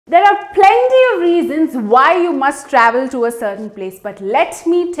There are plenty of reasons why you must travel to a certain place, but let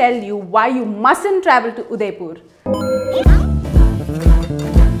me tell you why you mustn't travel to Udaipur.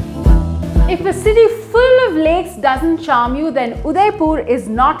 If a city full of lakes doesn't charm you, then Udaipur is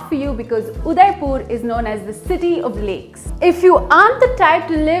not for you, because Udaipur is known as the city of lakes. If you aren't the type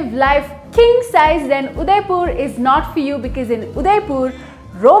to live life king size, then Udaipur is not for you, because in Udaipur,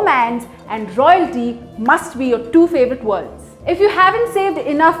 romance and royalty must be your two favorite words. If you haven't saved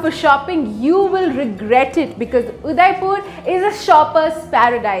enough for shopping, you will regret it, because Udaipur is a shopper's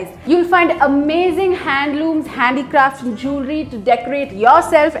paradise. You'll find amazing handlooms, handicrafts and jewelry to decorate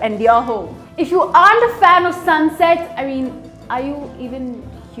yourself and your home. If you aren't a fan of sunsets, I mean, are you even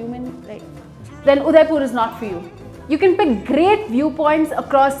human? Then Udaipur is not for you. You can pick great viewpoints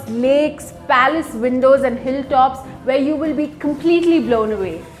across lakes, palace windows and hilltops where you will be completely blown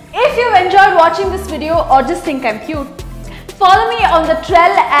away. If you've enjoyed watching this video or just think I'm cute, follow me on the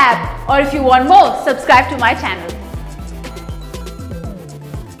Trell app, or if you want more, subscribe to my channel.